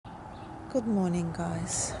Good morning,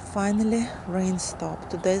 guys. Finally, rain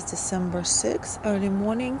stopped. Today is December 6th, early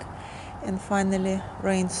morning, and finally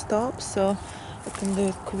rain stopped. So I can do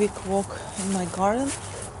a quick walk in my garden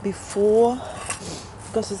before,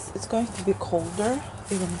 because it's going to be colder,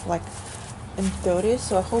 even like in 30s.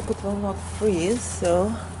 So I hope it will not freeze.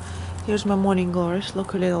 So here's my morning glories.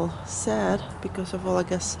 Look a little sad because of all, I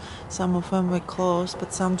guess some of them were closed,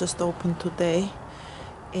 but some just opened today.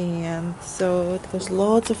 And so it was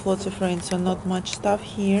lots of rain, so not much stuff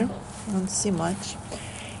here. I don't see much.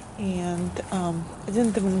 And I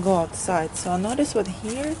didn't even go outside, so I noticed what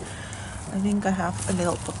here. I think I have a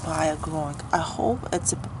little papaya growing. I hope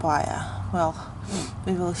it's a papaya. Well,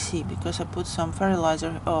 we will see, because I put some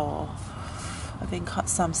fertilizer. I think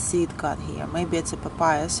some seed got here. Maybe it's a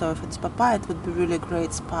papaya. So if it's papaya, it would be really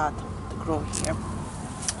great spot to grow here.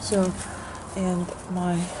 So, and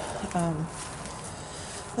my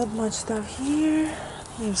not much stuff here.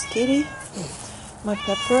 Here's Kitty. My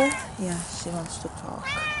pepper. Yeah, she wants to talk.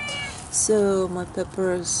 So my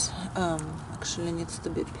peppers actually needs to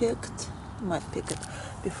be picked. Might pick it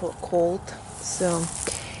before cold. So,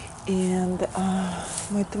 and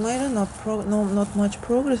my tomato not much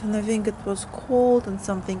progress, and I think it was cold and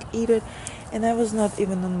something ate it, and I was not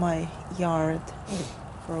even on my yard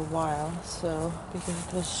for a while. So because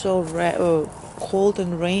it was so cold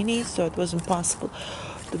and rainy, so it was impossible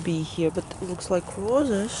to be here. But it looks like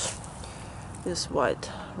roses. This white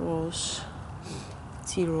rose,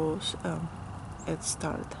 tea rose, it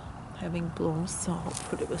started having blooms, so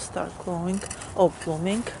hopefully it will start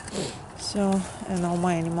blooming. So, and all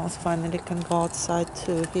my animals finally can go outside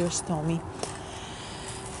too. Here's Tommy,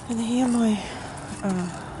 and here my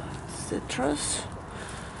citrus.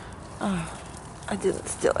 I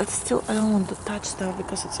don't want to touch that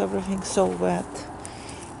because it's everything so wet.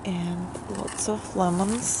 And lots of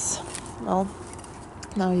lemons. Well,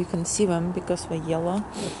 now you can see them because they're yellow.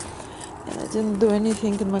 And I didn't do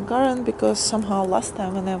anything in my garden because somehow last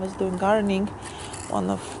time when I was doing gardening,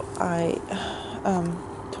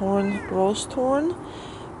 rose thorn,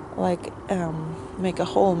 like make a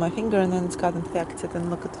hole in my finger, and then it's got infected. And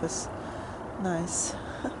look at this nice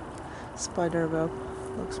spider web.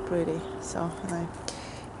 Looks pretty. So,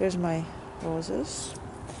 here's my roses.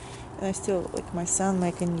 And I still, like my son,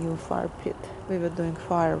 make a new fire pit. We were doing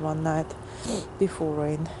fire one night before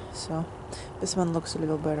rain. So this one looks a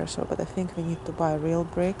little better. So, but I think we need to buy real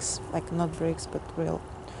bricks, like not bricks, but real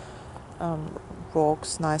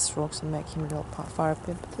rocks, nice rocks, and make him a real fire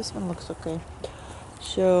pit. But this one looks okay.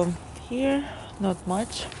 So here, not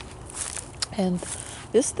much. And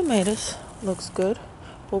this tomatoes looks good.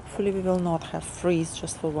 Hopefully we will not have freeze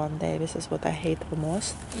just for one day. This is what I hate the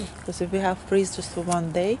most. Because if we have freeze just for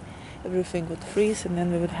one day, everything would freeze, and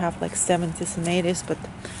then we would have like 70s and 80s, but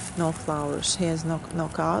no flowers. Here's no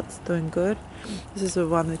cuts, doing good. This is the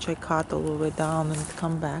one which I cut all the way down, and it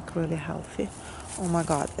come back really healthy. Oh my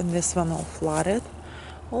god. And this one all flooded.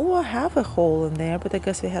 Oh, I have a hole in there, but I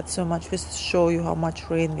guess we had so much. This to show you how much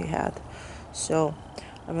rain we had. So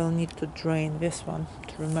I will need to drain this one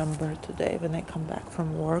to remember today when I come back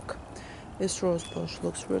from work. This rose bush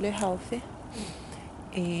looks really healthy.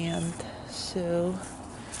 And so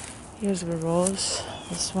here's the rose.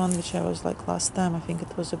 This one which I was like last time, I think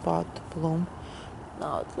it was about to bloom.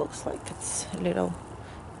 Now it looks like it's a little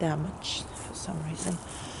damaged for some reason.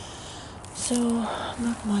 So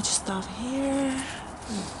not much stuff here.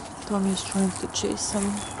 Tommy is trying to chase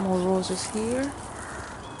some more roses here.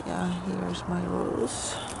 Yeah, here's my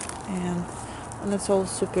rose, and it's all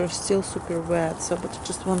still super wet. So, but I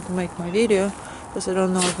just want to make my video because I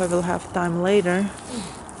don't know if I will have time later,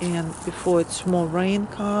 and before it's more rain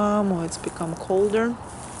come or it's become colder.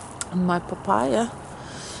 And my papaya,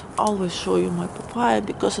 I always show you my papaya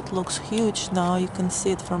because it looks huge now. You can see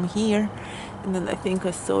it from here, and then I think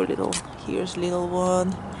I saw little. Here's little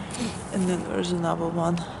one, and then there's another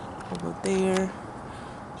one over there.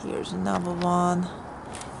 Here's another one.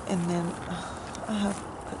 And then I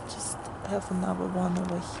just have another one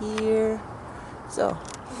over here. So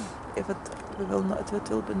if it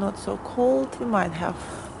will be not so cold, we might have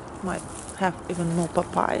even more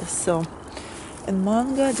papayas. So, and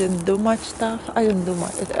mango, didn't do much stuff. I didn't do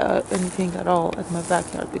anything at all at my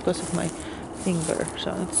backyard because of my finger.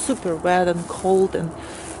 So it's super wet and cold, and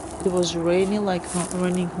it was raining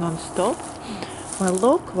raining non-stop. My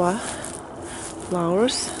lokva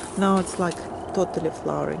flowers, now it's like totally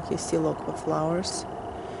flowering. You see lokva flowers,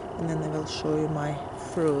 and then I will show you my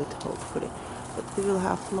fruit hopefully. But we will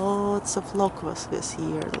have lots of lokvas this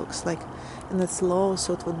year, it looks like, and it's low,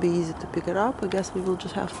 so it would be easy to pick it up. I guess we will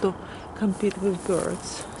just have to compete with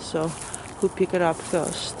birds, so who pick it up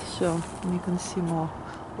first. So you can see more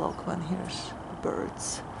look, when here's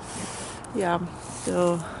birds. Yeah,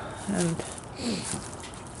 so, and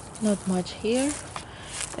not much here.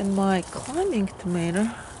 And my climbing tomato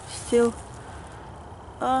still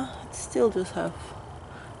it still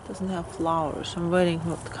doesn't have flowers. I'm waiting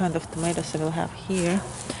what kind of tomatoes I will have here.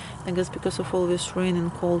 I guess because of all this rain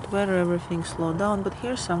and cold weather, everything slowed down, but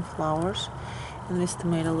here's some flowers, and this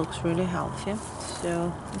tomato looks really healthy.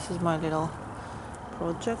 So this is my little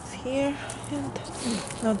project here, and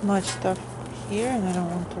not much stuff here, and I don't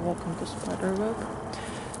want to walk into spider web.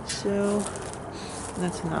 So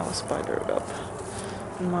that's another spider web.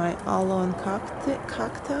 My aloe and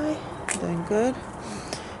cacti doing good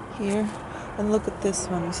here. And look at this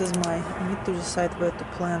one. This is I need to decide where to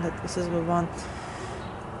plant it. This is the one,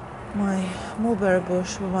 my mulberry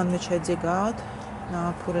bush, the one which I dig out. Now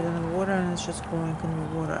I put it in the water and it's just growing in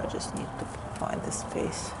the water. I just need to find the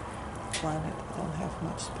space to plant it. I don't have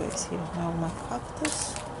much space here. Now my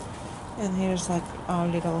cactus. And here's like our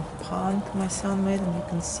little pond my son made, and you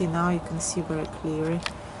can see very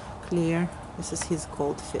clear. This is his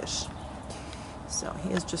goldfish. So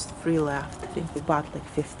he has just 3 left. I think we bought like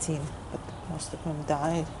 15, but most of them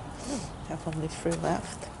died. I have only 3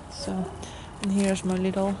 left. So, and here's my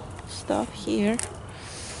little stuff here.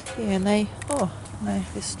 Yeah, and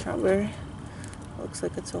this strawberry looks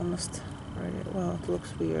like it's almost ready. Well, it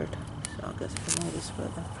looks weird. So I guess from all this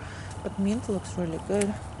weather. But mint looks really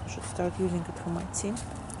good. I should start using it for my tea.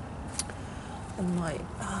 And my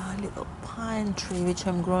little pine tree, which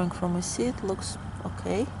I'm growing from a seed, looks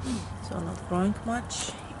okay. So not growing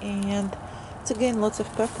much. And it's again lots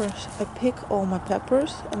of peppers. I pick all my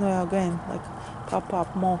peppers, and they again like pop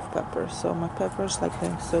up mauve peppers. So my peppers like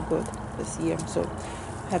doing so good this year. I'm so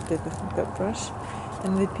happy with my peppers.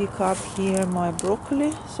 And we pick up here my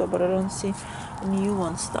broccoli. So, but I don't see new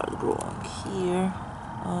ones start growing here.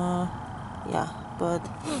 Yeah, but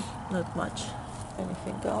not much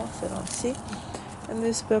anything else I don't see. And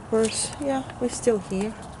these peppers, yeah, we're still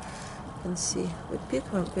here. You can see we pick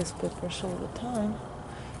these peppers all the time,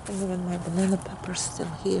 and even my banana peppers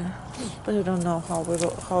still here. But I don't know how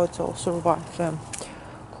it all survive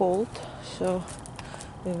cold. So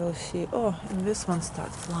we will see. Oh, and this one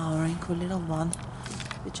starts flowering, a little one,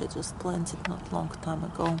 which I just planted not long time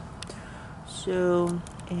ago. So,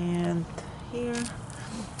 and here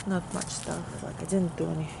not much stuff, like I didn't do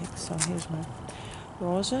anything. So here's my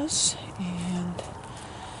roses, and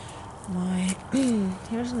my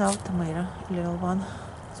here's another tomato, little one.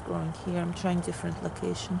 It's growing here. I'm trying different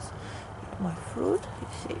locations. My fruit, you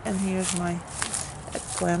see, and here's my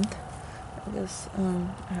eggplant. I guess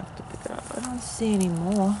I have to pick it up. I don't see any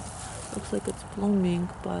more. Looks like it's blooming,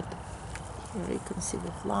 but here you can see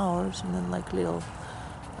the flowers, and then like little,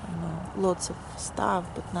 I don't know, lots of stuff,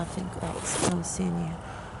 but nothing else. I don't see anything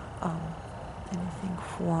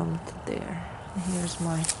formed there. And here's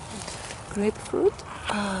my grapefruit,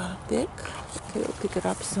 big. Okay, we'll pick it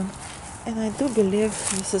up soon. And I do believe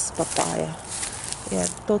this is papaya. Yeah,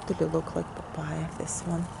 it totally look like papaya, this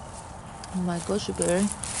one. And my goji berry.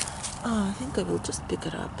 I think I will just pick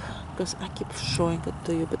it up because I keep showing it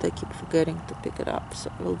to you, but I keep forgetting to pick it up.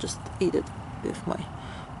 So I will just eat it with my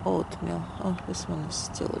oatmeal. Oh, this one is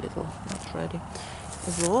still a little not ready.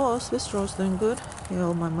 This rose doing good.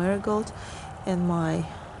 All my marigold and my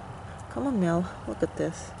chamomile. Look at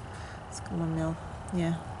this. It's chamomile.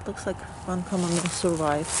 Yeah, looks like one chamomile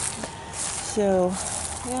survived. So,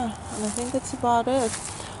 yeah, and I think that's about it.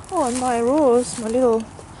 Oh, and my rose, my little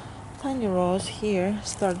tiny rose here,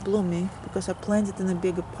 start blooming because I planted in a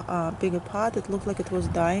bigger pot. It looked like it was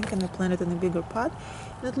dying, and I planted in a bigger pot,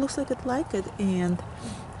 and it looks like it liked it and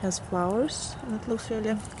has flowers, and it looks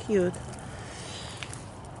really cute.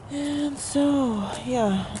 And so,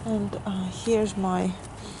 yeah, and here's the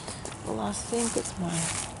last thing. It's my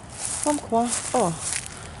kumquat. Oh,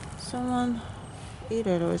 someone ate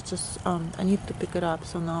it, or it's just I need to pick it up.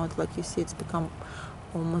 So now it's like you see, it's become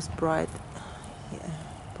almost bright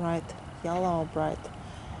yellow, bright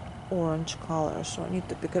orange color. So I need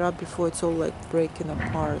to pick it up before it's all like breaking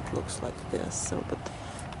apart. It looks like this. So, but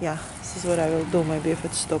yeah, this is what I will do. Maybe if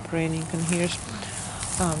it stops raining. And here's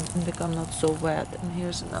become not so wet. And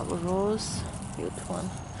here's another rose, cute one.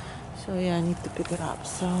 So yeah, I need to pick it up.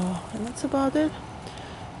 So, and that's about it.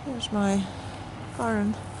 Here's my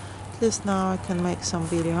garden. At least now I can make some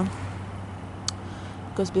video,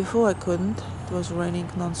 because before I couldn't. It was raining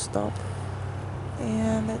non-stop.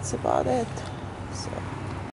 And that's about it. So